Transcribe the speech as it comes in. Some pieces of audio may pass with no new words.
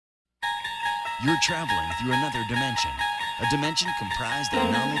You're traveling through another dimension. A dimension comprised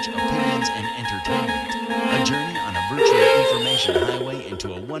of knowledge, opinions, and entertainment. A journey on a virtual information highway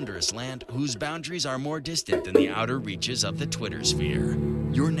into a wondrous land whose boundaries are more distant than the outer reaches of the Twitter sphere.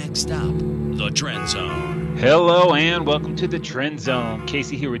 Your next stop, the Trend Zone. Hello and welcome to the Trend Zone.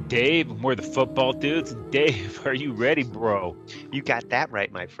 Casey here with Dave. We're the football dudes. Dave, are you ready, bro? You got that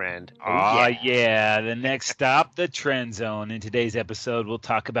right, my friend. Oh, yeah. The next stop, the Trend Zone. In today's episode, we'll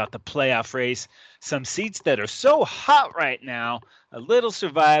talk about the playoff race, some seats that are so hot right now, a little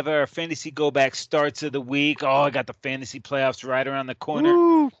Survivor, our fantasy go back starts of the week. Oh, I got the fantasy playoffs right around the corner.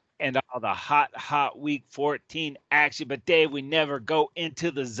 Woo! And all the hot week 14 action. But Dave, we never go into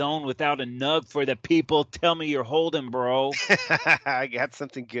the zone without a nug for the people. Tell me you're holding, bro. I got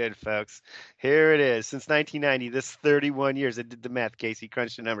something good, folks. Here it is. Since 1990, this 31 years. I did the math, Casey,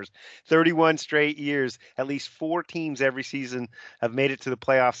 crunched the numbers. 31 straight years. At least 4 teams every season have made it to the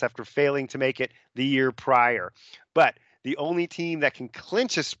playoffs after failing to make it the year prior. But the only team that can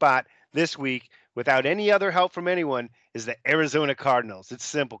clinch a spot this week without any other help from anyone is the Arizona Cardinals. It's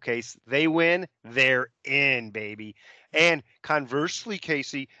simple, Case. They win, they're in, baby. And conversely,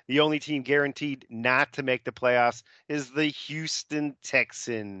 Casey, the only team guaranteed not to make the playoffs is the Houston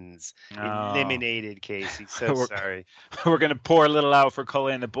Texans. Eliminated, Casey. So sorry. We're going to pour a little out for Cole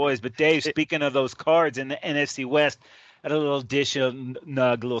and the boys. But Dave, speaking of those cards in the NFC West, add a little dish of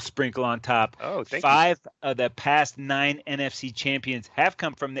nug, a little sprinkle on top. Oh, thank you. 5 of the past 9 NFC champions have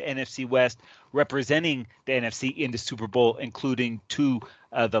come from the NFC West, representing the NFC in the Super Bowl, including 2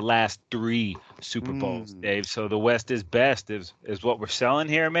 of the last 3 Super Bowls, Dave. So the West is best is what we're selling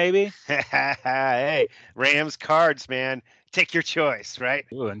here, maybe? Hey, Rams cards, man. Take your choice, right?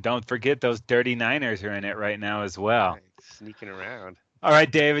 Ooh, and don't forget those dirty Niners are in it right now as well. Right, sneaking around. All right,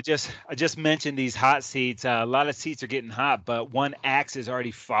 Dave, I just mentioned these hot seats. A lot of seats are getting hot, but one axe is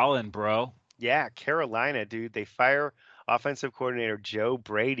already fallen, bro. Yeah, Carolina, dude. They fire offensive coordinator Joe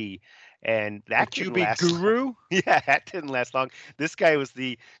Brady, and that didn't last guru? Yeah, that didn't last long. This guy was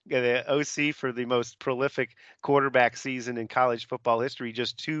the OC for the most prolific quarterback season in college football history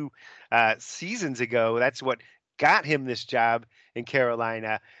just 2 seasons ago. That's what got him this job in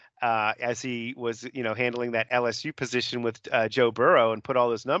Carolina. As he was, handling that LSU position with Joe Burrow and put all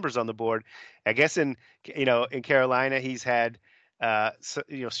those numbers on the board. I guess in Carolina, he's had,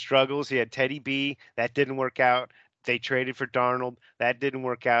 struggles. He had Teddy B. That didn't work out. They traded for Darnold. That didn't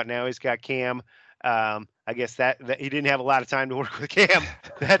work out. Now he's got Cam. I guess that he didn't have a lot of time to work with Cam.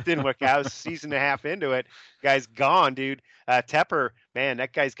 That didn't work out. A season and a half into it, guy's gone, dude. Tepper, man,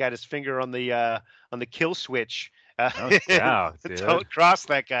 that guy's got his finger on the kill switch. Wow, don't cross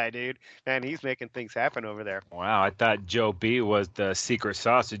that guy, dude. Man, he's making things happen over there. Wow, I thought Joe B was the secret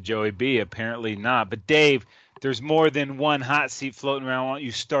sauce of Joey B. Apparently not. But Dave, there's more than one hot seat floating around. Why don't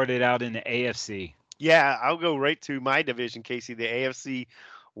you start it out in the AFC? Yeah, I'll go right to my division, Casey, the AFC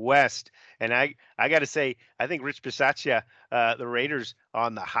West. And I got to say, I think Rich Bisaccia, the Raiders,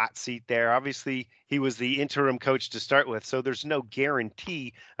 on the hot seat there. Obviously, he was the interim coach to start with, so there's no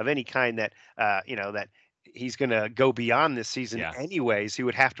guarantee of any kind that that he's going to go beyond this season. Yeah. Anyways. He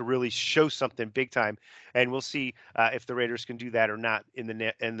would have to really show something big time, and we'll see if the Raiders can do that or not in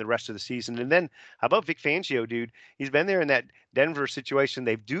the rest of the season. And then how about Vic Fangio, dude? He's been there in that Denver situation.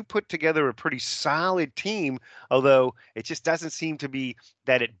 They do put together a pretty solid team, although it just doesn't seem to be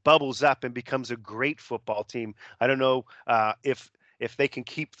that it bubbles up and becomes a great football team. I don't know if they can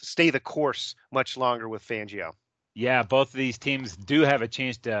stay the course much longer with Fangio. Yeah, both of these teams do have a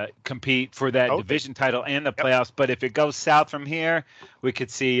chance to compete for that division title and the playoffs. But if it goes south from here, we could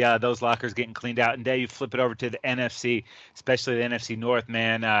see those lockers getting cleaned out. And then you flip it over to the NFC, especially the NFC North,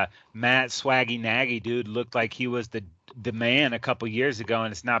 man. Matt Swaggy Nagy, dude, looked like he was the man a couple years ago,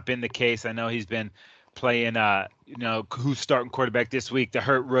 and it's not been the case. I know he's been playing, who's starting quarterback this week, the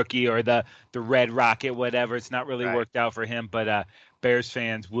hurt rookie or the Red Rocket, whatever. It's not really worked out for him, but Bears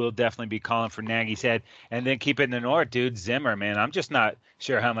fans will definitely be calling for Nagy's head. And then keep it in the North, dude, Zimmer, man. I'm just not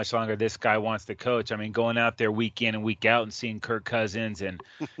sure how much longer this guy wants to coach. I mean, going out there week in and week out and seeing Kirk Cousins and,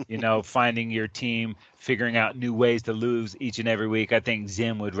 finding your team, figuring out new ways to lose each and every week. I think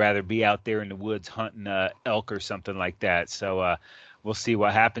Zim would rather be out there in the woods hunting elk or something like that. So we'll see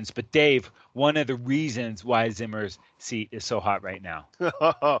what happens. But, Dave, one of the reasons why Zimmer's seat is so hot right now.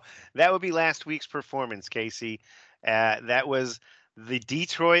 That would be last week's performance, Casey. That was the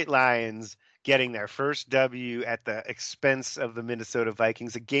Detroit Lions getting their first W at the expense of the Minnesota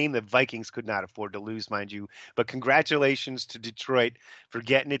Vikings, a game the Vikings could not afford to lose, mind you. But congratulations to Detroit for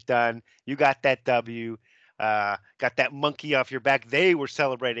getting it done. You got that W. Got that monkey off your back. They were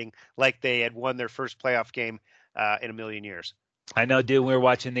celebrating like they had won their first playoff game in a million years. I know, dude. We were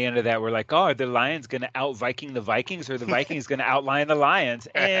watching the end of that. We're like, oh, are the Lions going to out-Viking the Vikings, or the Vikings going to outlion the Lions?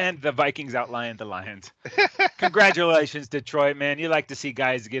 And the Vikings outlion the Lions. Congratulations, Detroit, man. You like to see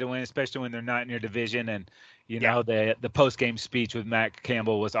guys get a win, especially when they're not in your division. And, the post-game speech with Matt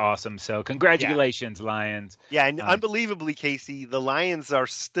Campbell was awesome. So congratulations, Lions. Yeah, and unbelievably, Casey, the Lions are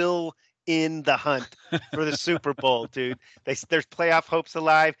still in the hunt for the Super Bowl, dude. There's playoff hopes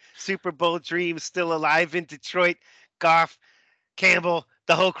alive. Super Bowl dreams still alive in Detroit. Goff, Campbell,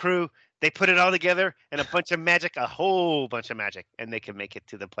 the whole crew, they put it all together and a whole bunch of magic, and they can make it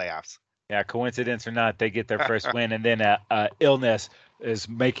to the playoffs. Yeah, coincidence or not, they get their first win, and then illness is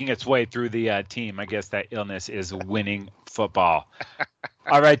making its way through the team. I guess that illness is winning football.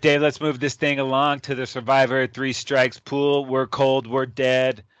 All right, Dave, let's move this thing along to the Survivor 3 Strikes pool. We're cold, we're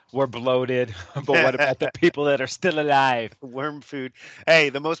dead, we're bloated, but what about the people that are still alive? Worm food. Hey,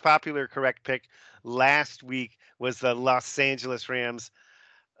 the most popular correct pick last week was the Los Angeles Rams.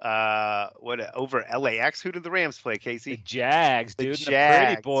 Over LAX? Who did the Rams play, Casey? The Jags, dude. The Jags. The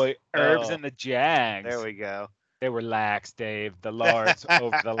pretty boy Herbs and the Jags. There we go. They were lax, Dave. The Lards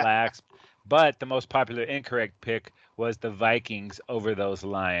over the lax. But the most popular incorrect pick was the Vikings over those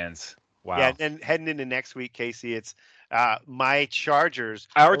Lions. Wow. Yeah, and then heading into next week, Casey, it's my Chargers.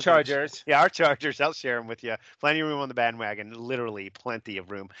 Our Chargers. Yeah, our Chargers. I'll share them with you. Plenty of room on the bandwagon. Literally plenty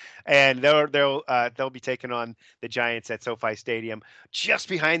of room. And they'll be taking on the Giants at SoFi Stadium. Just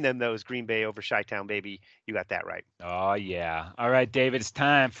behind them, though, is Green Bay over Chi-Town, baby. You got that right. Oh, yeah. All right, David, it's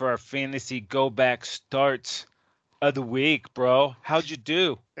time for our fantasy go-back starts of the week, bro. How'd you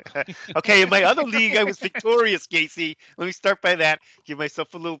do? Okay, in my other league, I was victorious, Casey. Let me start by that. Give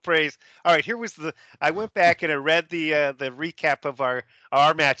myself a little praise. All right, I went back and I read the recap of our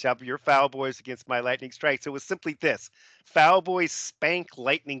matchup, your Foul Boys against my Lightning Strikes. It was simply this: Foul Boys spank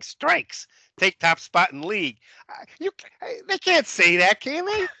Lightning Strikes, take top spot in league. They can't say that, can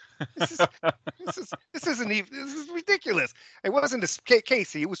they? This is ridiculous. It wasn't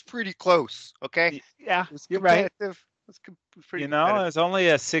Casey. It was pretty close. Okay. Yeah, you're right. It was pretty. It's only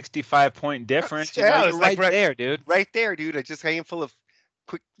a 65-point difference. Yeah, it's right there, dude. Right there, dude. Just a handful of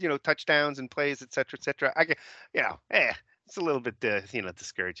quick, touchdowns and plays, et cetera, et cetera. It's a little bit,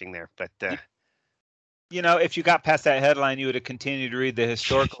 discouraging there, but. If you got past that headline, you would have continued to read the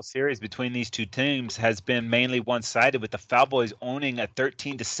historical series between these two teams has been mainly one-sided, with the Foul Boys owning a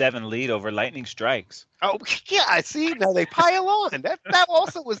 13-7 lead over Lightning Strikes. Oh, yeah, see, now they pile on. That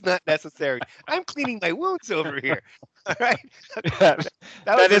also was not necessary. I'm cleaning my wounds over here. All right?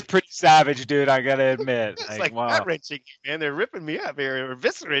 That is pretty savage, dude, I got to admit. It's like wow. Gut-wrenching, man. They're ripping me up here,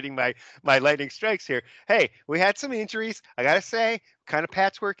 eviscerating my Lightning Strikes here. Hey, we had some injuries. I got to say, kind of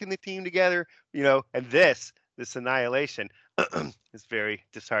patchworking the team together, and this annihilation is very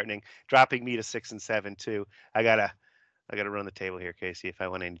disheartening, dropping me to 6-7 too. I gotta run the table here, Casey, if I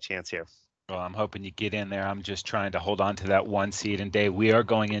want any chance here. Well, I'm hoping you get in there. I'm just trying to hold on to that 1 seed. And Dave, we are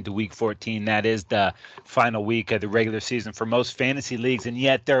going into week 14. That is the final week of the regular season for most fantasy leagues, and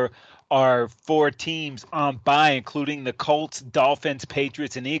yet there are 4 teams on bye, including the Colts, Dolphins,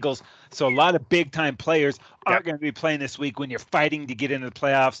 Patriots, and Eagles. So a lot of big-time players are going to be playing this week when you're fighting to get into the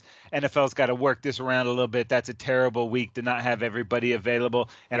playoffs. NFL's got to work this around a little bit. That's a terrible week to not have everybody available.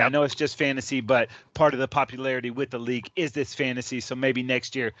 And I know it's just fantasy, but part of the popularity with the league is this fantasy. So maybe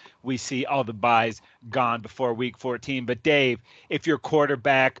next year we see all the buys gone before week 14. But Dave, if your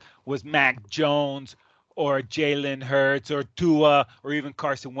quarterback was Mac Jones or Jalen Hurts or Tua or even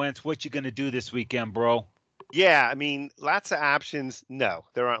Carson Wentz, what you going to do this weekend, bro? Yeah, I mean, lots of options. No,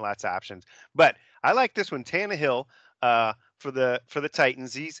 there aren't lots of options. But I like this one. Tannehill for the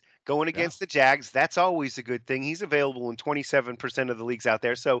Titans. He's going against the Jags. That's always a good thing. He's available in 27% of the leagues out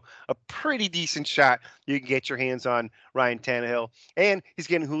there. So a pretty decent shot you can get your hands on Ryan Tannehill. And he's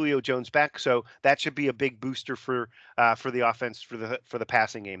getting Julio Jones back. So that should be a big booster for the offense, for the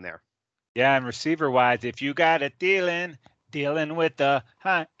passing game there. Yeah, and receiver-wise, if you got a dealing with a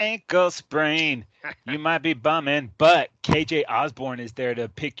high ankle sprain, you might be bumming, but KJ Osborne is there to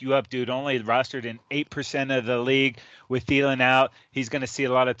pick you up, dude. Only rostered in 8% of the league with Thielen out. He's going to see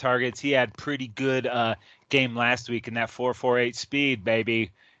a lot of targets. He had pretty good game last week in that 4.48 speed,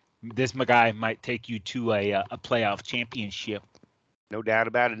 baby. This guy might take you to a playoff championship. No doubt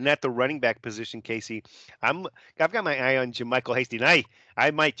about it. And at the running back position, Casey, I've got my eye on JaMychal Hasty. And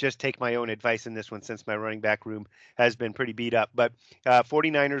I might just take my own advice in this one since my running back room has been pretty beat up. But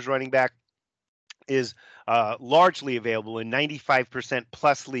 49ers running back is largely available in 95%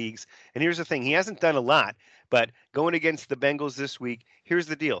 plus leagues. And here's the thing. He hasn't done a lot, but going against the Bengals this week, here's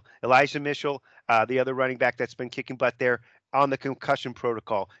the deal. Elijah Mitchell, the other running back that's been kicking butt there, on the concussion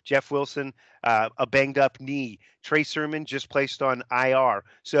protocol. Jeff Wilson, a banged up knee. Trey Sermon just placed on IR.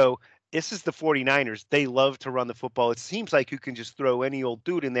 So this is the 49ers. They love to run the football. It seems like you can just throw any old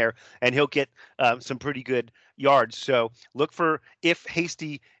dude in there and he'll get some pretty good yards. So look for, if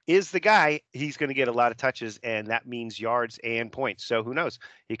Hasty is the guy, he's going to get a lot of touches, and that means yards and points. So who knows?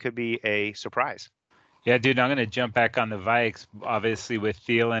 He could be a surprise. Yeah, dude, I'm going to jump back on the Vikes, obviously, with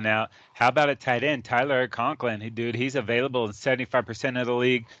Thielen out. How about a tight end, Tyler Conklin? Dude, he's available in 75% of the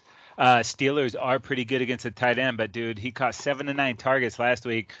league. Steelers are pretty good against a tight end, but, dude, he caught 7 to 9 targets last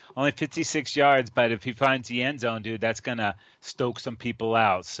week, only 56 yards. But if he finds the end zone, dude, that's going to stoke some people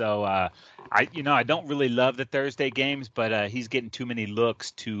out. So, I don't really love the Thursday games, but he's getting too many looks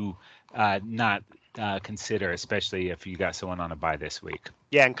to not consider, especially if you got someone on a bye this week.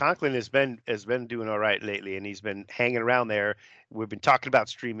 Yeah, and Conklin has been doing all right lately, and he's been hanging around there. We've been talking about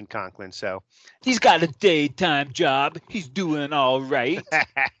streaming Conklin, so he's got a daytime job. He's doing all right.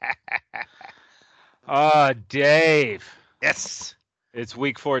 Oh, Dave. Yes. It's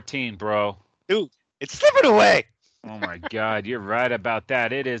week 14, bro. Dude, it's slipping away. Oh my God, you're right about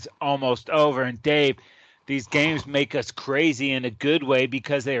that. It is almost over. And Dave, these games make us crazy in a good way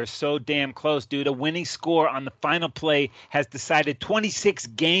because they are so damn close, dude. A winning score on the final play has decided 26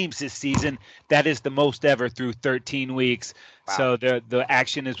 games this season. That is the most ever through 13 weeks. Wow. So the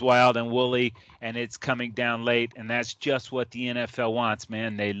action is wild and woolly, and it's coming down late, and that's just what the NFL wants,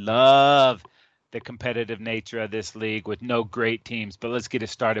 man. They love the competitive nature of this league with no great teams. But let's get it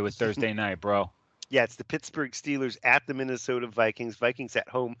started with Thursday night, bro. Yeah, it's the Pittsburgh Steelers at the Minnesota Vikings. Vikings at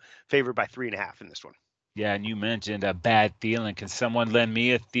home, favored by 3.5 in this one. Yeah, and you mentioned a bad Thielen. Can someone lend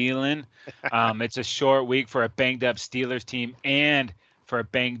me a Thielen? It's a short week for a banged-up Steelers team and for a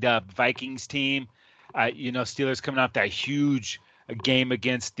banged-up Vikings team. Steelers coming off that huge game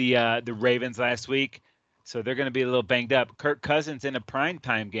against the Ravens last week, so they're going to be a little banged up. Kirk Cousins in a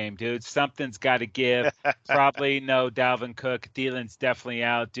primetime game, dude. Something's got to give. Probably no Dalvin Cook. Thielen's definitely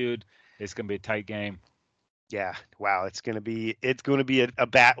out, dude. It's going to be a tight game. Yeah, wow, it's going to be a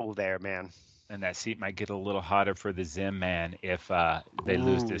battle there, man. And that seat might get a little hotter for the Zim man if they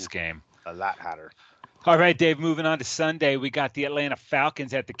lose this game. A lot hotter. All right, Dave, moving on to Sunday, we got the Atlanta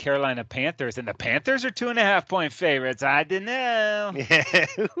Falcons at the Carolina Panthers, and the Panthers are 2.5-point favorites. I didn't know. Yeah,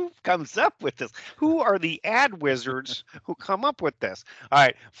 who comes up with this? Who are the ad wizards who come up with this? All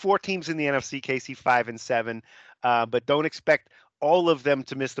right, 4 teams in the NFC, Casey, 5 and 7, but don't expect all of them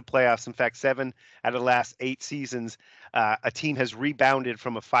to miss the playoffs. In fact, 7 out of the last 8 seasons, a team has rebounded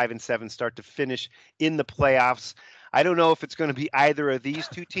from a 5 and 7 start to finish in the playoffs. I don't know if it's going to be either of these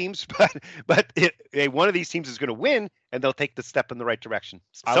 2 teams, but one of these teams is going to win, and they'll take the step in the right direction.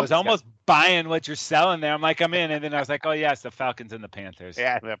 I was almost buying what you're selling there. I'm like, I'm in, and then I was like, oh yes, the Falcons and the Panthers.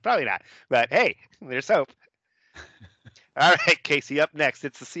 Yeah, probably not. But hey, there's hope. All right, Casey, up next,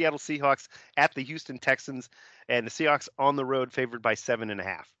 it's the Seattle Seahawks at the Houston Texans, and the Seahawks on the road favored by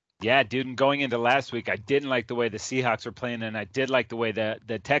 7.5. Yeah, dude, and going into last week, I didn't like the way the Seahawks were playing, and I did like the way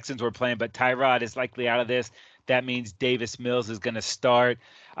the Texans were playing, but Tyrod is likely out of this. That means Davis Mills is going to start.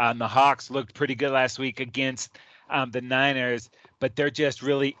 The Hawks looked pretty good last week against the Niners, but they're just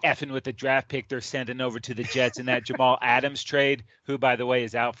really effing with the draft pick they're sending over to the Jets in that Jamal Adams trade, who, by the way,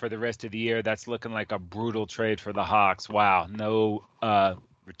 is out for the rest of the year. That's looking like a brutal trade for the Hawks. Wow, no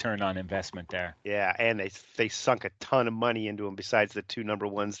return on investment there. Yeah, and they sunk a ton of money into him besides the 2 number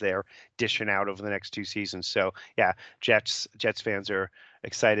ones they're dishing out over the next 2 seasons. So, yeah, Jets fans are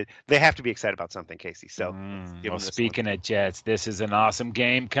excited. They have to be excited about something, Casey. So, speaking of Jets, this is an awesome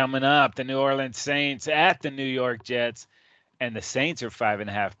game coming up. The New Orleans Saints at the New York Jets, and the Saints are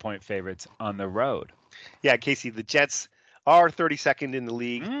 5.5-point favorites on the road. Yeah, Casey, the Jets are 32nd in the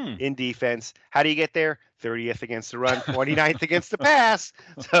league in defense. How do you get there? 30th against the run, 29th against the pass.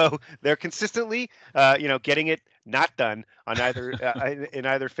 So they're consistently, getting it not done on either in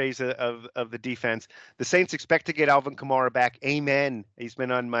either phase of the defense. The Saints expect to get Alvin Kamara back. Amen. He's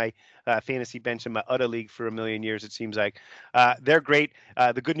been on my fantasy bench in my other league for a million years. It seems like they're great.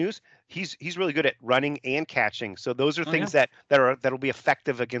 The good news, he's really good at running and catching. So those are things that'll be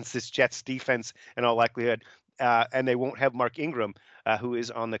effective against this Jets defense in all likelihood. And they won't have Mark Ingram, who is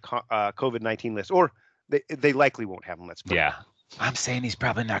on the COVID-19 list, or they likely won't have him. Let's put it. I'm saying he's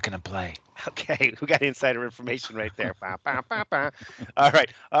probably not going to play. Okay, we got insider information right there. All right,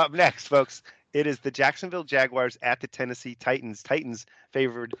 up next, folks, it is the Jacksonville Jaguars at the Tennessee Titans. Titans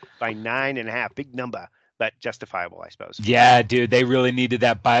favored by 9.5, big number, but justifiable, I suppose. Yeah, dude, they really needed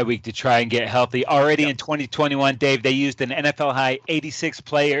that bye week to try and get healthy. Already in 2021, Dave, they used an NFL high 86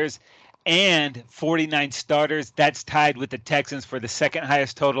 players and 49 starters. That's tied with the Texans for the second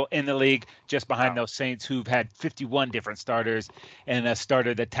highest total in the league, just behind those Saints who've had 51 different starters. And a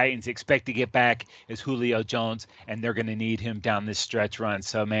starter the Titans expect to get back is Julio Jones, and they're going to need him down this stretch run.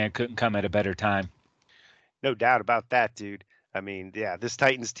 So, man, couldn't come at a better time. No doubt about that, dude. I mean, yeah, this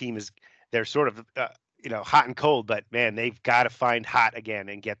Titans team they're sort of, hot and cold, but man, they've got to find hot again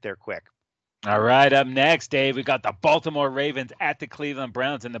and get there quick. All right, up next, Dave, we got the Baltimore Ravens at the Cleveland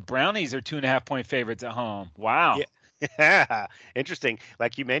Browns, and the Brownies are 2.5-point favorites at home. Wow. Yeah. Interesting.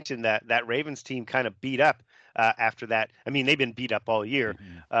 Like you mentioned, that Ravens team kind of beat up after that. I mean, they've been beat up all year.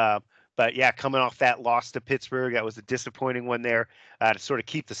 But yeah, coming off that loss to Pittsburgh, that was a disappointing one there to sort of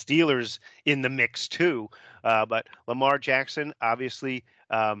keep the Steelers in the mix too. But Lamar Jackson, obviously,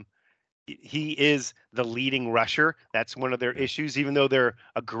 he is the leading rusher. That's one of their issues, even though they're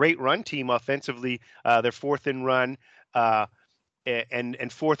a great run team offensively. They're fourth in run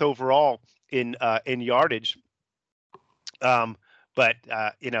and fourth overall in yardage. But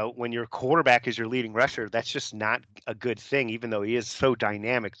when your quarterback is your leading rusher, that's just not a good thing, even though he is so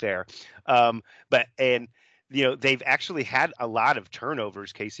dynamic there. They've actually had a lot of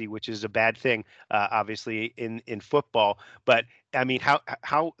turnovers, Casey, which is a bad thing, obviously, in football. But I mean,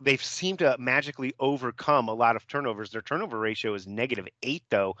 how they've seemed to magically overcome a lot of turnovers. Their turnover ratio is -8,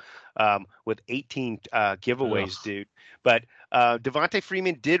 though, with 18 giveaways, dude. But Devontae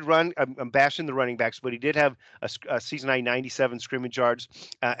Freeman did run. I'm bashing the running backs, but he did have a season-high 97 scrimmage yards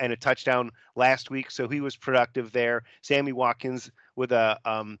and a touchdown last week, so he was productive there. Sammy Watkins with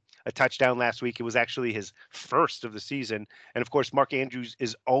a touchdown last week. It was actually his first of the season. And of course, Mark Andrews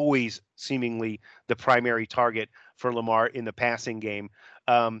is always seemingly the primary target for Lamar in the passing game.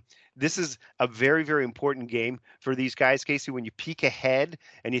 This is a very, very important game for these guys, Casey. When you peek ahead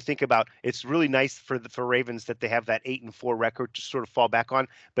and you think about, it's really nice for Ravens that they have that 8-4 record to sort of fall back on.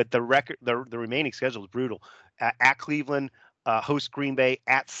 But the remaining schedule is brutal. At Cleveland, host Green Bay,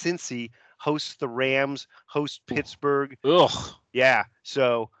 at Cincy, host the Rams, host Pittsburgh. Ugh. Yeah.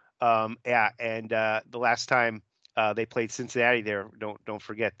 So. The last time they played Cincinnati there, don't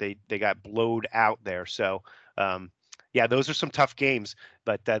forget they got blowed out there. So those are some tough games,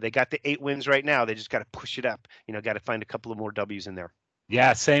 but they got the 8 wins right now. They just got to push it up. Got to find a couple of more W's in there.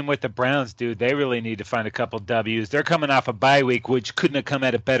 Yeah, same with the Browns, dude. They really need to find a couple W's. They're coming off a bye week, which couldn't have come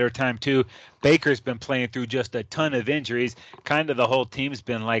at a better time, too. Baker's been playing through just a ton of injuries. Kind of the whole team's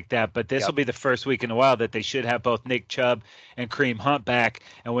been like that. But this will be the first week in a while that they should have both Nick Chubb and Kareem Hunt back.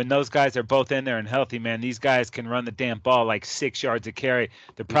 And when those guys are both in there and healthy, man, these guys can run the damn ball like 6 yards a carry.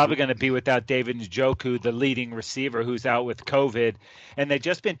 They're probably going to be without David Njoku, the leading receiver who's out with COVID. And they've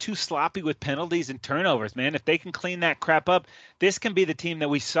just been too sloppy with penalties and turnovers, man. If they can clean that crap up, this can be the team that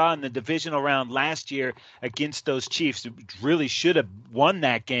we saw in the divisional round last year against those Chiefs. Really should have won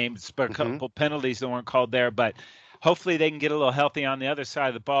that game. It's a couple penalties that weren't called there, but hopefully they can get a little healthy on the other side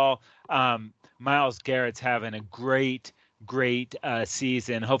of the ball. Myles Garrett's having a great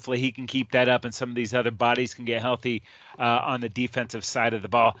season. Hopefully he can keep that up, and some of these other bodies can get healthy on the defensive side of the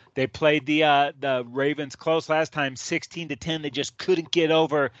ball. They played the Ravens close last time, 16-10. They just couldn't get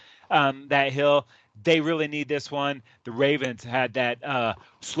over that hill. They really need this one. The Ravens had that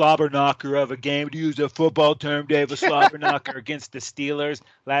slobber knocker of a game, to use a football term, Dave, a slobber knocker against the Steelers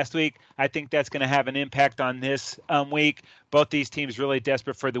last week. I think that's going to have an impact on this week. Both these teams really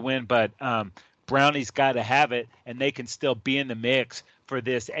desperate for the win, but Brownies got to have it, and they can still be in the mix for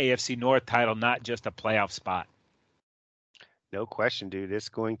this AFC North title, not just a playoff spot. No question, dude. It's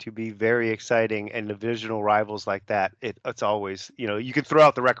going to be very exciting, and divisional rivals like that, it's always, you can throw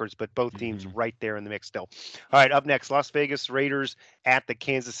out the records, but both teams right there in the mix still. All right, up next, Las Vegas Raiders at the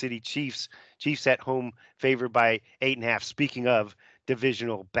Kansas City Chiefs. Chiefs at home, favored by 8.5. Speaking of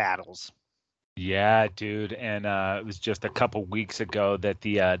divisional battles. Yeah, dude, and it was just a couple weeks ago that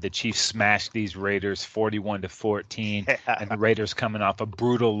the Chiefs smashed these Raiders 41-14, and the Raiders coming off a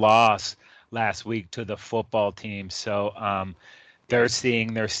brutal loss last week to the football team. So they're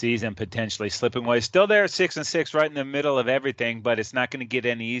seeing their season potentially slipping away. Still there, 6-6, right in the middle of everything, but it's not going to get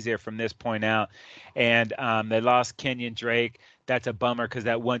any easier from this point out. And they lost Kenyon Drake. That's a bummer because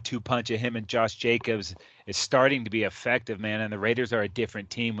that 1-2 punch of him and Josh Jacobs is starting to be effective, man. And the Raiders are a different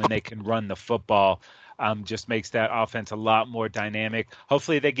team when they can run the football. Just makes that offense a lot more dynamic.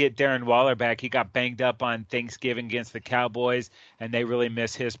 Hopefully they get Darren Waller back. He got banged up on Thanksgiving against the Cowboys, and they really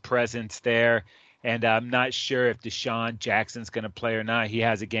miss his presence there. And I'm not sure if Deshaun Jackson's going to play or not. He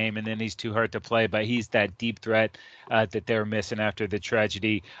has a game, and then he's too hurt to play. But he's that deep threat that they're missing after the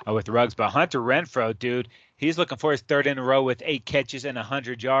tragedy with Ruggs. But Hunter Renfrow, dude, he's looking for his third in a row with 8 catches and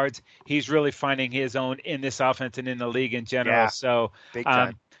 100 yards. He's really finding his own in this offense and in the league in general. Yeah, so big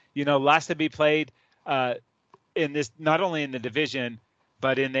time. lots to be played in this, not only in the division,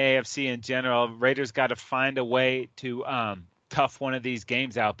 but in the AFC in general. Raiders got to find a way to tough one of these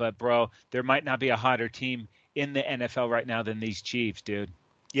games out. But, bro, there might not be a hotter team in the NFL right now than these Chiefs, dude.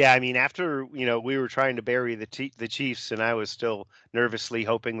 Yeah, I mean, after we were trying to bury the Chiefs, and I was still nervously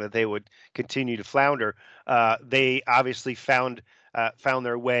hoping that they would continue to flounder. They obviously found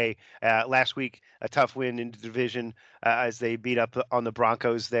their way last week. A tough win in the division as they beat up on the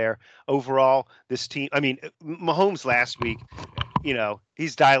Broncos there. Overall, this team. I mean, Mahomes last week.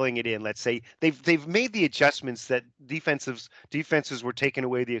 He's dialing it in. Let's say they've made the adjustments that defenses were taking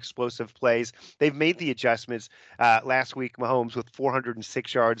away the explosive plays. They've made the adjustments. Last week, Mahomes with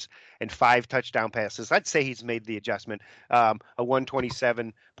 406 yards and 5 touchdown passes. I'd say he's made the adjustment. A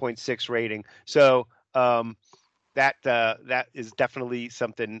 127.6 rating. So that is definitely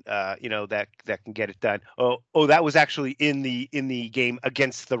something that can get it done. Oh, that was actually in the game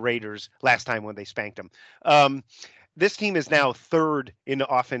against the Raiders last time when they spanked them. This team is now third in the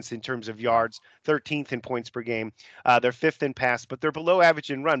offense in terms of yards, 13th in points per game. They're fifth in pass, but they're below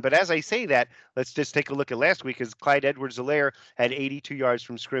average in run. But as I say that, let's just take a look at last week, as Clyde Edwards-Helaire had 82 yards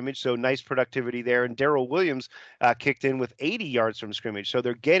from scrimmage, so nice productivity there. And Darrell Williams kicked in with 80 yards from scrimmage. So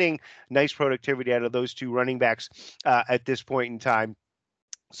they're getting nice productivity out of those two running backs at this point in time.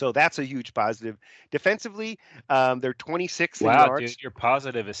 So that's a huge positive. Defensively, they're 26th in yards. Wow, dude, your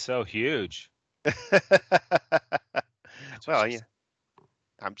positive is so huge. Well, yeah,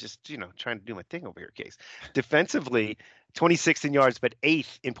 I'm just trying to do my thing over here, Case. Defensively, 26th in yards, but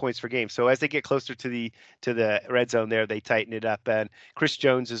 8th in points per game. So as they get closer to the red zone, there they tighten it up. And Chris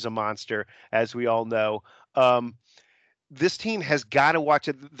Jones is a monster, as we all know. This team has got to watch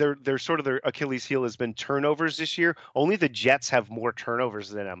it. Their sort of their Achilles heel has been turnovers this year. Only the Jets have more turnovers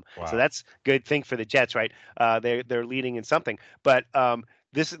than them. Wow. So that's a good thing for the Jets, right? They're leading in something, but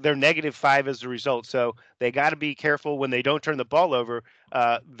they're -5 as a result. So they got to be careful when they don't turn the ball over.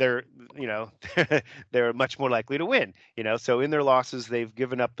 They're they're much more likely to win. So in their losses, they've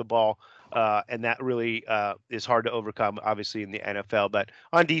given up the ball, and that really is hard to overcome, obviously, in the NFL. But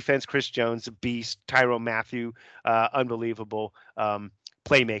on defense, Chris Jones, a beast. Tyrann Mathieu, unbelievable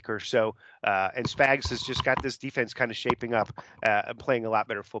playmaker. So and Spags has just got this defense kind of shaping up, playing a lot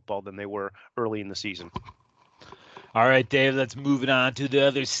better football than they were early in the season. All right, Dave, let's move it on to the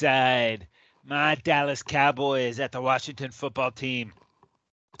other side. My Dallas Cowboys at the Washington football team.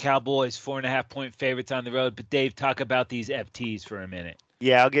 Cowboys 4.5-point favorites on the road. But, Dave, talk about these FTs for a minute.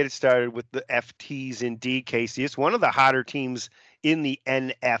 Yeah, I'll get it started with the FTs indeed, Casey. It's one of the hotter teams in the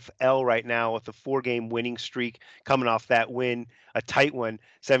NFL right now with a 4-game winning streak coming off that win, a tight one,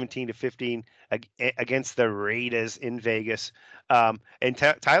 17-15 against the Raiders in Vegas. And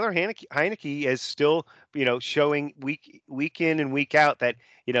Tyler Heinicke is still, showing week in and week out that,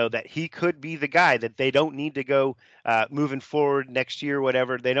 that he could be the guy, that they don't need to go moving forward next year,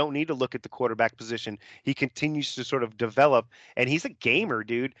 whatever. They don't need to look at the quarterback position. He continues to sort of develop, and he's a gamer,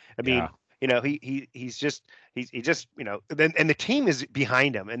 dude. I mean, he's just and the team is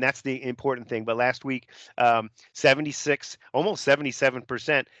behind him, and that's the important thing. But last week, 76, almost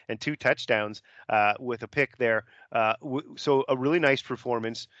 77%, and 2 touchdowns with a pick there. So a really nice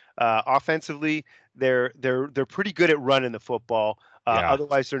performance. Offensively, they're pretty good at running the football.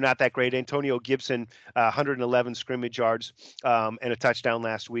 Otherwise, they're not that great. Antonio Gibson, 111 scrimmage yards and a touchdown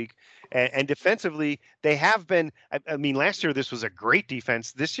last week. And defensively, they have been – I mean, last year this was a great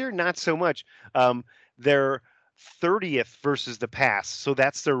defense. This year, not so much. They're 30th versus the pass, so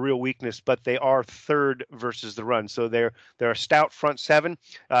that's their real weakness, but they are 3rd versus the run. So they're a stout front seven,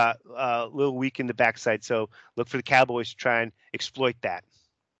 a little weak in the backside. So look for the Cowboys to try and exploit that.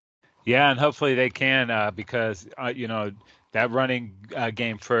 Yeah, and hopefully they can because, that running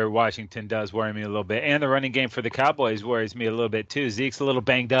game for Washington does worry me a little bit. And the running game for the Cowboys worries me a little bit too. Zeke's a little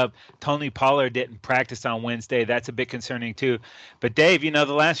banged up. Tony Pollard didn't practice on Wednesday. That's a bit concerning too. But Dave, the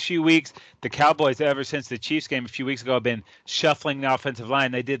last few weeks, the Cowboys, ever since the Chiefs game a few weeks ago, have been shuffling the offensive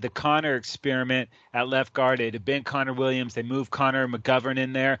line. They did the Connor experiment at left guard. It had been Connor Williams. They moved Connor McGovern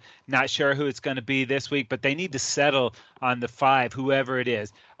in there. Not sure who it's going to be this week, but they need to settle on the 5, whoever it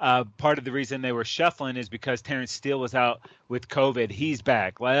is. Part of the reason they were shuffling is because Terrence Steele was out with COVID. He's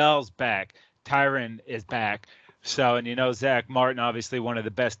back. Lael's back. Tyrann is back. So, and Zach Martin, obviously one of the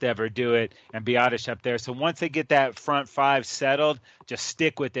best to ever do it, and Biotish up there. So once they get that front 5 settled, just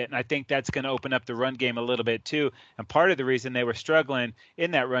stick with it. And I think that's going to open up the run game a little bit too. And part of the reason they were struggling in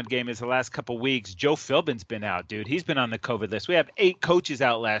that run game is the last couple weeks, Joe Philbin's been out, dude. He's been on the COVID list. We have 8 coaches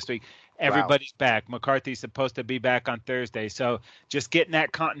out last week. Everybody's back. McCarthy's supposed to be back on Thursday. So just getting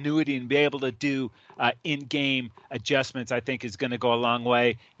that continuity and be able to do in-game adjustments, I think, is going to go a long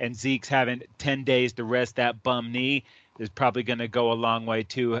way. And Zeke's having 10 days to rest that bum knee is probably going to go a long way,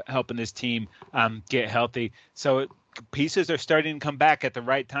 too, helping this team get healthy. So pieces are starting to come back at the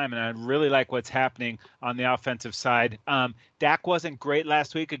right time, and I really like what's happening on the offensive side. Dak wasn't great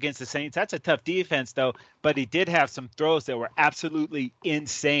last week against the Saints. That's a tough defense, though, but he did have some throws that were absolutely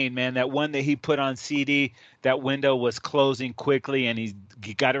insane, man. That one that he put on CD, that window was closing quickly, and he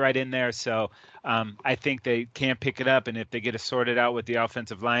got it right in there. So I think they can pick it up, and if they get it sorted out with the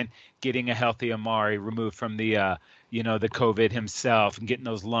offensive line, getting a healthy Amari removed from the the COVID himself and getting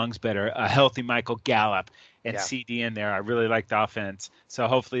those lungs better, a healthy Michael Gallup, and CD in there. I really like the offense. So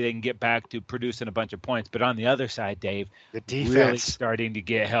hopefully they can get back to producing a bunch of points. But on the other side, Dave, the defense really starting to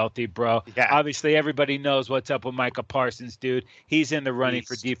get healthy, bro. Yeah. Obviously, everybody knows what's up with Micah Parsons, dude. He's in the running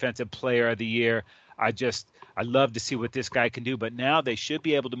for Defensive Player of the Year. I love to see what this guy can do, but now they should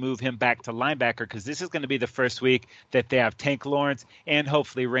be able to move him back to linebacker because this is going to be the first week that they have Tank Lawrence and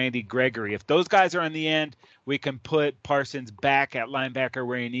hopefully Randy Gregory. If those guys are on the end, we can put Parsons back at linebacker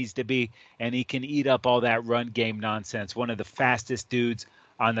where he needs to be, and he can eat up all that run game nonsense. One of the fastest dudes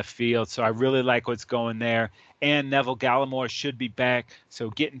on the field. So I really like what's going there. And Neville Gallimore should be back.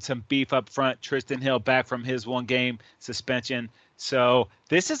 So getting some beef up front. Tristan Hill back from his 1-game suspension. So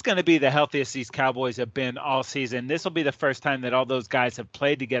this is going to be the healthiest these Cowboys have been all season. This will be the first time that all those guys have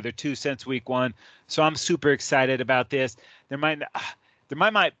played together, too, since week 1. So I'm super excited about this. There might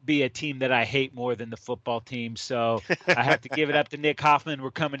be a team that I hate more than the football team. So I have to give it up to Nick Hoffman. We're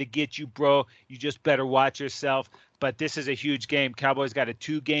coming to get you, bro. You just better watch yourself. But this is a huge game. Cowboys got a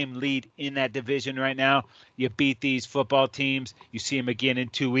 2-game lead in that division right now. You beat these football teams. You see them again in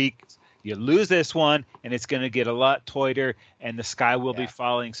 2 weeks. You lose this one, and it's going to get a lot tighter, and the sky will be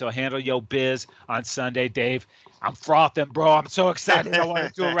falling. So handle your biz on Sunday, Dave. I'm frothing, bro. I'm so excited. I want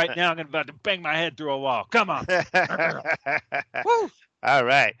to do it right now. I'm about to bang my head through a wall. Come on. Woo. All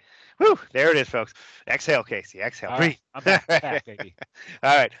right. Woo. There it is, folks. Exhale, Casey. Exhale. Breathe. I'm back, baby.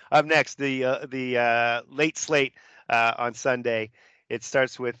 All right. Up next, the late slate on Sunday. It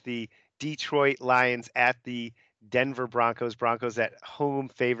starts with the Detroit Lions at the Denver Broncos. Broncos at home,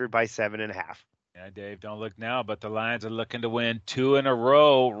 favored by 7.5. Yeah, Dave, don't look now, but the Lions are looking to win 2 in a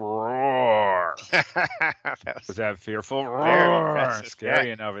row. Roar. Was that fearful? Roar.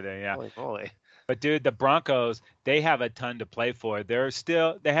 Scary over there, yeah. Holy. But, dude, the Broncos, they have a ton to play for. They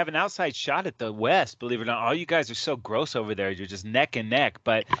have an outside shot at the West, believe it or not. All you guys are so gross over there. You're just neck and neck.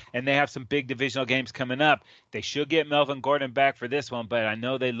 And they have some big divisional games coming up. They should get Melvin Gordon back for this one, but I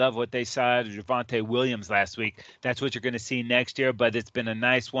know they love what they saw out of Javonte Williams last week. That's what you're going to see next year, but it's been a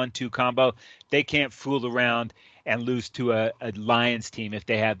nice 1-2 combo. They can't fool around and lose to a Lions team if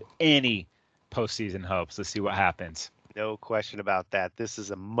they have any postseason hopes. Let's see what happens. No question about that. This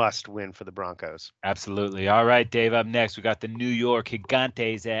is a must win for the Broncos. Absolutely. All right, Dave, up next, we got the New York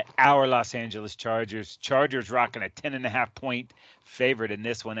Gigantes at our Los Angeles Chargers. Chargers rocking a 10.5-point favorite in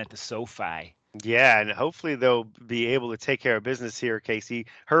this one at the SoFi. Yeah, and hopefully they'll be able to take care of business here, Casey.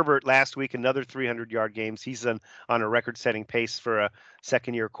 Herbert last week, another 300-yard game. He's on a record-setting pace for a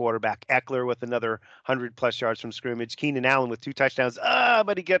second-year quarterback. Eckler with another 100-plus yards from scrimmage. Keenan Allen with 2 touchdowns.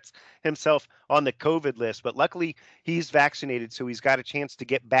 But he gets himself on the COVID list. But luckily, he's vaccinated, so he's got a chance to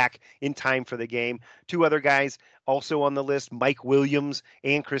get back in time for the game. 2 other guys also on the list, Mike Williams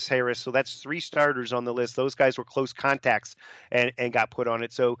and Chris Harris. So that's 3 starters on the list. Those guys were close contacts and got put on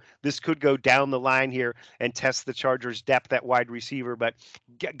it. So this could go down the line here and test the Chargers' depth at wide receiver. But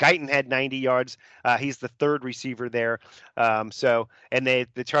Guyton had 90 yards. He's the 3rd receiver there. And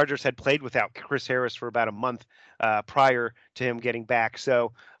the Chargers had played without Chris Harris for about a month prior to him getting back.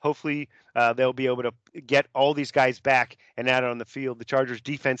 So hopefully they'll be able to get all these guys back and out on the field. The Chargers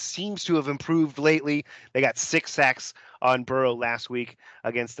defense seems to have improved lately. They got 6 sacks on Burrow last week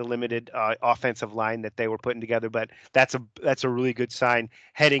against the limited offensive line that they were putting together. But that's a really good sign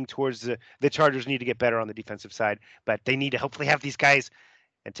heading towards the Chargers need to get better on the defensive side, but they need to hopefully have these guys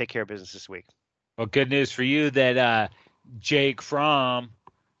and take care of business this week. Well, good news for you that Jake Fromm,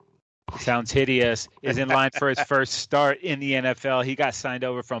 sounds hideous, is in line for his first start in the NFL. He got signed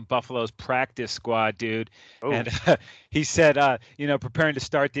over from Buffalo's practice squad, dude. Oh. And he said, preparing to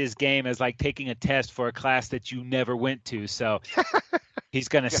start this game is like taking a test for a class that you never went to. So he's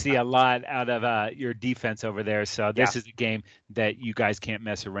going to see a lot out of your defense over there. So this is a game that you guys can't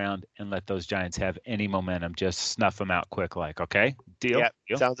mess around and let those Giants have any momentum. Just snuff them out quick, okay? Deal? Yeah,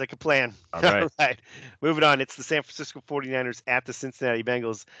 Deal? Sounds like a plan. All right. All right. Moving on. It's the San Francisco 49ers at the Cincinnati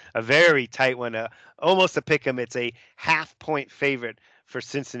Bengals. A very tight one, almost a pick 'em. It's a 0.5-point favorite for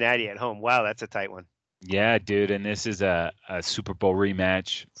Cincinnati at home. Wow, that's a tight one. Yeah, dude, and this is a Super Bowl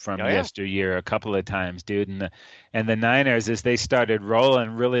rematch from yesteryear a couple of times, dude. And the Niners, as they started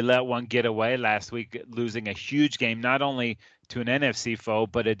rolling, really let one get away last week, losing a huge game, not only to an NFC foe,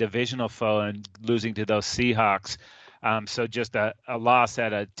 but a divisional foe, and losing to those Seahawks. So just a loss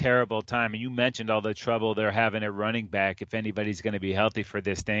at a terrible time. And you mentioned all the trouble they're having at running back, if anybody's going to be healthy for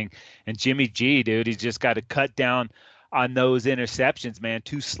this thing. And Jimmy G, dude, he's just got to cut down on those interceptions, man.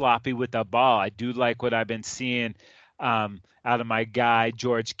 Too sloppy with the ball. I do like what I've been seeing out of my guy,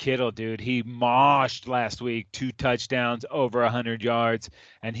 George Kittle, dude. He moshed last week, 2 touchdowns, over 100 yards,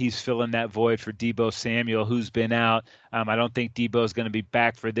 and he's filling that void for Deebo Samuel, who's been out. I don't think Deebo's going to be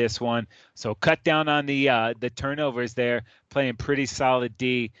back for this one. So cut down on the turnovers there, playing pretty solid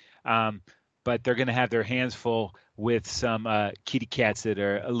D, but they're going to have their hands full with some kitty cats that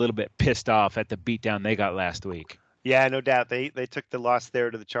are a little bit pissed off at the beatdown they got last week. Yeah, no doubt. They took the loss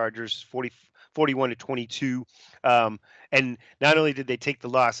there to the Chargers, 41-22. And not only did they take the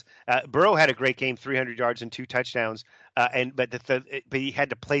loss, Burrow had a great game, 300 yards and 2 touchdowns. But he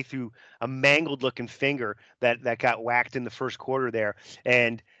had to play through a mangled looking finger that got whacked in the first quarter there.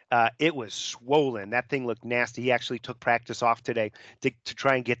 And it was swollen. That thing looked nasty. He actually took practice off today to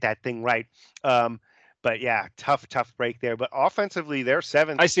try and get that thing right. But yeah, tough break there. But offensively, they're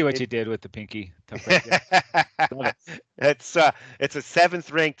 7th. I see what you did with the pinky. Tough break there. It's a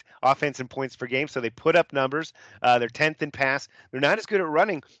 7th ranked offense in points per game, so they put up numbers. They're 10th in pass. They're not as good at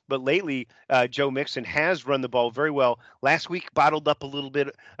running, but lately Joe Mixon has run the ball very well. Last week bottled up a little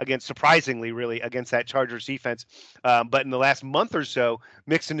bit surprisingly, really, against that Chargers defense. But in the last month or so,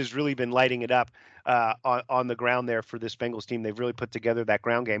 Mixon has really been lighting it up on the ground there for this Bengals team. They've really put together that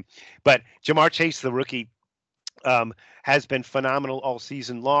ground game. But Jamar Chase, the rookie, has been phenomenal all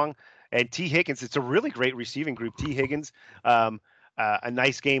season long. And T. Higgins, it's a really great receiving group. T. Higgins, a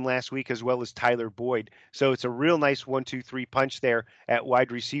nice game last week, as well as Tyler Boyd. So it's a real nice 1-2-3 punch there at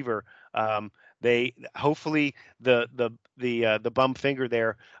wide receiver. They hopefully the bum finger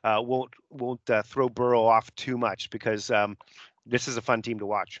there won't throw Burrow off too much, because this is a fun team to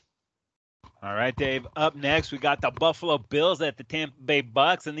watch. All right, Dave. Up next, we got the Buffalo Bills at the Tampa Bay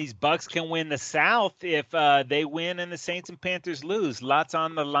Bucks, and these Bucks can win the South if they win and the Saints and Panthers lose. Lots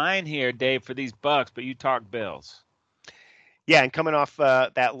on the line here, Dave, for these Bucks, but you talk Bills. Yeah, and coming off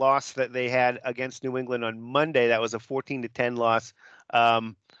that loss that they had against New England on Monday, that was a 14-10 loss,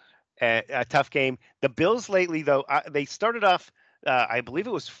 a tough game. The Bills lately, though, they started off, I believe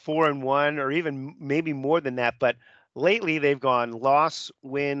it was 4-1, or even maybe more than that, but lately, they've gone loss,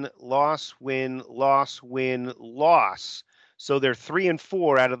 win, loss, win, loss, win, loss. So they're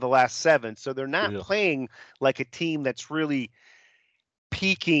 3-4 out of the last 7. So they're not playing like a team that's really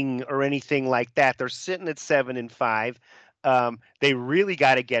peaking or anything like that. They're sitting at 7-5. They really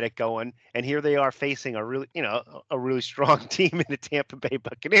got to get it going, and here they are facing a really strong team in the Tampa Bay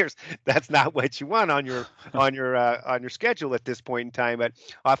Buccaneers. That's not what you want on your schedule at this point in time. But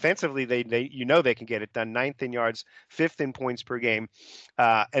offensively, they they can get it done. 9th in yards, 5th in points per game,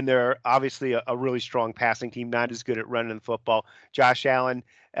 and they're obviously a really strong passing team. Not as good at running the football. Josh Allen,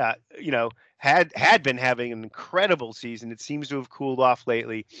 had been having an incredible season. It seems to have cooled off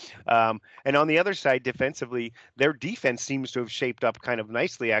lately. And on the other side, defensively, their defense seems to have shaped up kind of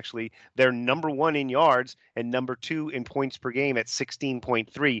nicely, actually. They're number 1 in yards and number 2 in points per game at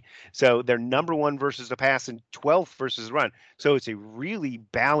 16.3. So they're number 1 versus the pass and 12th versus the run. So it's a really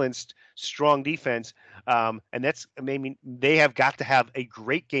balanced, strong defense. And that's, they have got to have a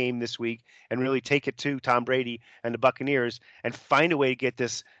great game this week and really take it to Tom Brady and the Buccaneers and find a way to get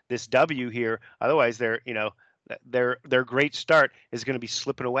this W here. Otherwise, their great start is going to be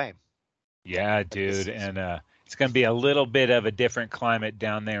slipping away. Yeah, dude, and it's going to be a little bit of a different climate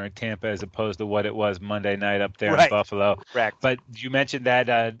down there in Tampa as opposed to what it was Monday night up there in Buffalo. Correct. But you mentioned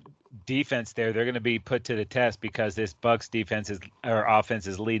that defense there; they're going to be put to the test because this Bucs offense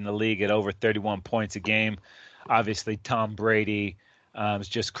is leading the league at over 31 points a game. Obviously, Tom Brady is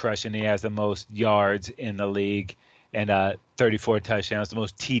just crushing. He has the most yards in the league and 34 touchdowns, the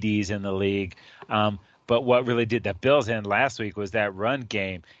most TDs in the league. But what really did the Bills in last week was that run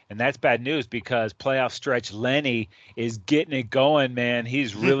game. And that's bad news because playoff stretch Lenny is getting it going, man.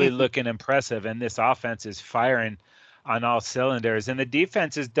 He's really looking impressive, and this offense is firing on all cylinders. And the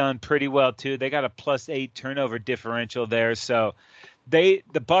defense has done pretty well, too. They got a +8 turnover differential there. So the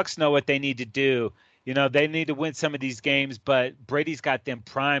Bucs know what they need to do. They need to win some of these games, but Brady's got them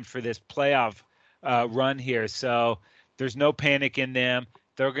primed for this playoff run here. So there's no panic in them.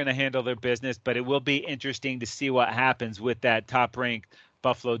 They're going to handle their business, but it will be interesting to see what happens with that top-ranked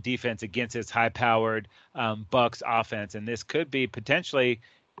Buffalo defense against its high-powered Bucs offense. And this could be potentially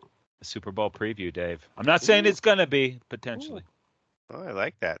a Super Bowl preview, Dave. I'm not saying it's going to be, potentially. Ooh. Oh, I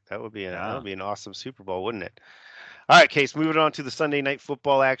like that. That would be an awesome Super Bowl, wouldn't it? All right, Case, moving on to the Sunday night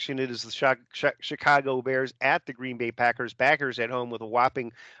football action. It is the Chicago Bears at the Green Bay Packers. Packers at home with a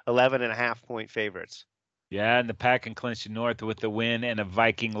whopping 11.5-point favorites. Yeah, and the Pack can clinch the North with the win and a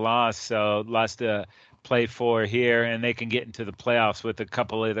Viking loss. So lots to play for here, and they can get into the playoffs with a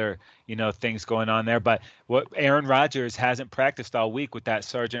couple other, things going on there. But what Aaron Rodgers hasn't practiced all week with that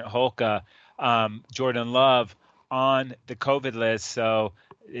Sergeant Holka, Jordan Love on the COVID list. So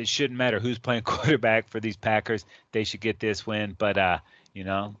it shouldn't matter who's playing quarterback for these Packers. They should get this win. But,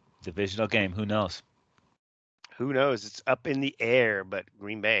 divisional game, who knows? Who knows? It's up in the air, but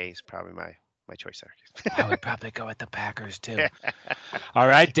Green Bay is probably my choice there. I would probably go with the Packers, too. All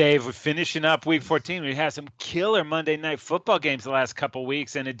right, Dave, we're finishing up Week 14. We had some killer Monday Night Football games the last couple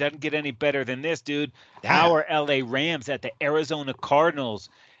weeks, and it doesn't get any better than this, dude. Our L.A. Rams at the Arizona Cardinals,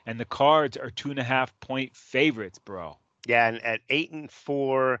 and the Cards are 2.5-point favorites, bro. Yeah, and at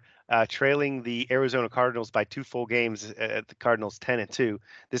 8-4, trailing the Arizona Cardinals by 2 full games, at the Cardinals 10-2,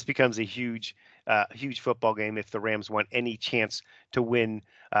 this becomes a huge football game if the Rams want any chance to win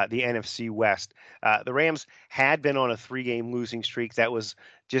the NFC West. The Rams had been on a 3-game losing streak that was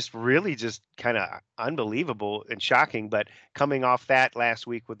just kind of unbelievable and shocking. But coming off that last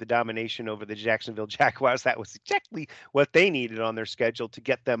week with the domination over the Jacksonville Jaguars, that was exactly what they needed on their schedule to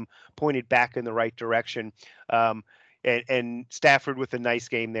get them pointed back in the right direction. And Stafford with a nice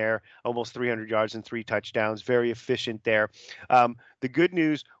game there, almost 300 yards and 3 touchdowns, very efficient there. The good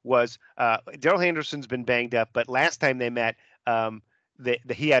news was Darrell Henderson's been banged up, but last time they met,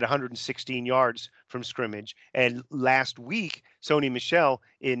 he had 116 yards from scrimmage. And last week, Sony Michel,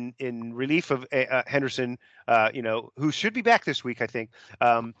 in relief of Henderson, who should be back this week, I think,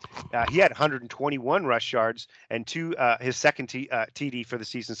 he had 121 rush yards and his second TD for the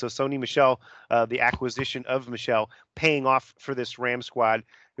season. So Sony Michel, the acquisition of Michel, paying off for this Ram squad,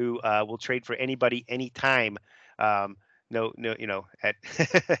 who will trade for anybody, anytime.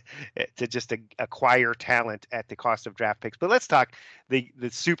 To just acquire talent at the cost of draft picks. But let's talk the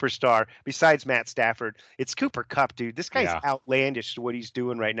superstar besides Matt Stafford. It's Cooper Kupp, dude. This guy's outlandish what he's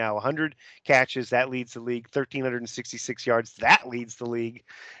doing right now. 100 catches, that leads the league. 1,366 yards, that leads the league.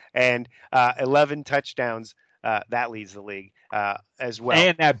 And 11 touchdowns, that leads the league as well.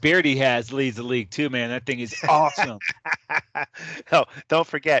 And that beard he has leads the league too, man. That thing is awesome. Oh, don't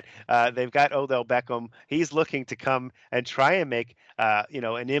forget, they've got Odell Beckham. He's looking to come and try and make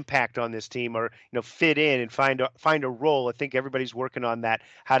an impact on this team, or fit in and find a role. I think everybody's working on that,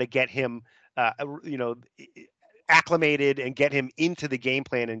 how to get him acclimated and get him into the game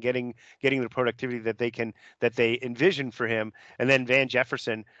plan and getting the productivity that they envision for him. And then Van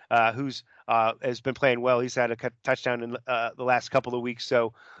Jefferson, who's has been playing well. He's had a touchdown in the last couple of weeks,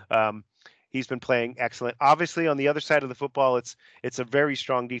 so he's been playing excellent. Obviously, on the other side of the football, it's a very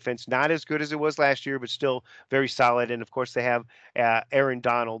strong defense, not as good as it was last year, but still very solid. And of course, they have Aaron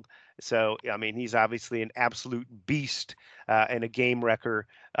Donald. So, I mean, he's obviously an absolute beast and a game wrecker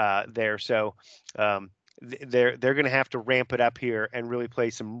there. So they're going to have to ramp it up here and really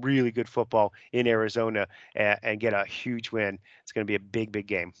play some really good football in Arizona and get a huge win. It's going to be a big, big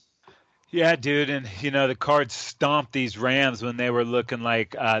game. Yeah, dude. And, the Cards stomped these Rams when they were looking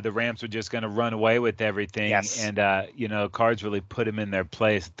like the Rams were just going to run away with everything. Yes. And, Cards really put them in their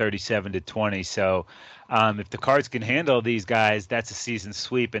place 37-20. So if the Cards can handle these guys, that's a season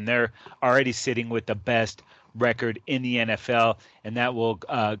sweep. And they're already sitting with the best record in the NFL, and that will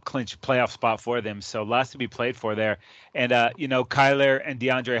clinch a playoff spot for them. So lots to be played for there. And, Kyler and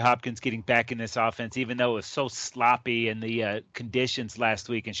DeAndre Hopkins getting back in this offense, even though it was so sloppy in the conditions last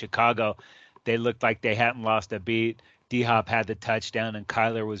week in Chicago, they looked like they hadn't lost a beat. D-Hop had the touchdown, and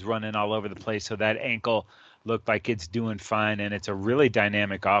Kyler was running all over the place. So that ankle looked like it's doing fine, and it's a really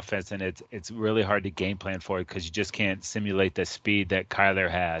dynamic offense, and it's really hard to game plan for it because you just can't simulate the speed that Kyler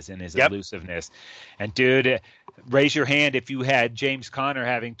has and his elusiveness. And, dude, raise your hand if you had James Conner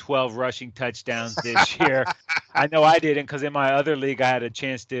having 12 rushing touchdowns this year. I know I didn't, because in my other league I had a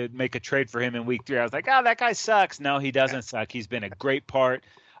chance to make a trade for him in week 3. I was like, oh, that guy sucks. No, he doesn't suck. He's been a great part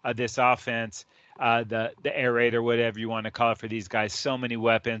of this offense, the air raid or whatever you want to call it for these guys. So many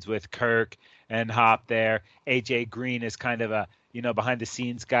weapons with Kirk and Hop there. AJ Green is kind of a behind the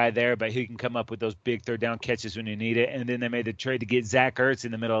scenes guy there, but he can come up with those big third down catches when you need it. And then they made the trade to get Zach Ertz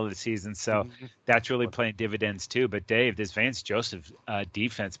in the middle of the season, so that's really playing dividends too. But Dave, this Vance Joseph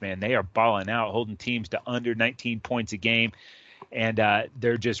defense, man, they are balling out, holding teams to under 19 points a game, and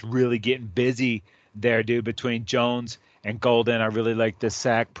they're just really getting busy there, dude, between Jones and Golden. I really like the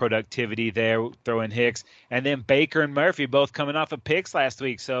sack productivity there, throwing Hicks. And then Baker and Murphy both coming off of picks last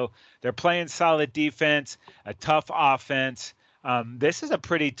week. So they're playing solid defense, a tough offense. This is a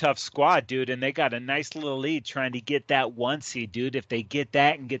pretty tough squad, dude, and they got a nice little lead trying to get that 1 seed, dude. If they get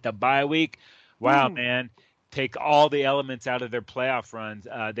that and get the bye week, wow, man, take all the elements out of their playoff runs.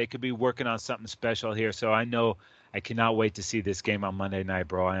 They could be working on something special here. So I cannot wait to see this game on Monday night,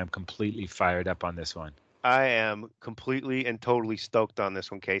 bro. I am completely fired up on this one. I am completely and totally stoked on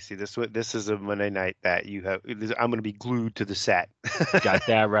this one, Casey. This is a Monday night that you have. I'm going to be glued to the set. Got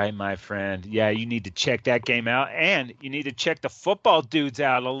that right, my friend. Yeah, you need to check that game out, and you need to check the football dudes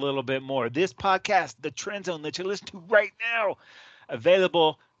out a little bit more. This podcast, The Trend Zone, that you listen to right now,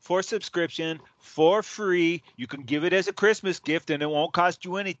 available for subscription, for free. You can give it as a Christmas gift, and it won't cost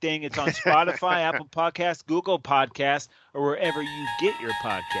you anything. It's on Spotify, Apple Podcasts, Google Podcasts, or wherever you get your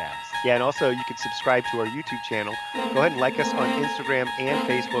podcasts. Yeah, and also you can subscribe to our YouTube channel. Go ahead and like us on Instagram and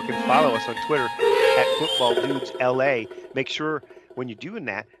Facebook, and follow us on Twitter at FootballDudesLA. Make sure when you're doing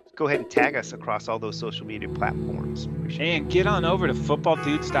that, go ahead and tag us across all those social media platforms. And get on over to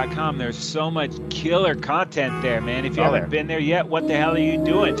footballdudes.com. There's so much killer content there, man. If you haven't been there yet, what the hell are you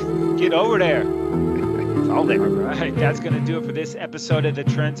doing? Get over there. It's all there. All right, that's going to do it for this episode of The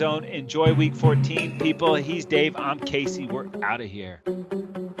Trend Zone. Enjoy Week 14, people. He's Dave. I'm Casey. We're out of here.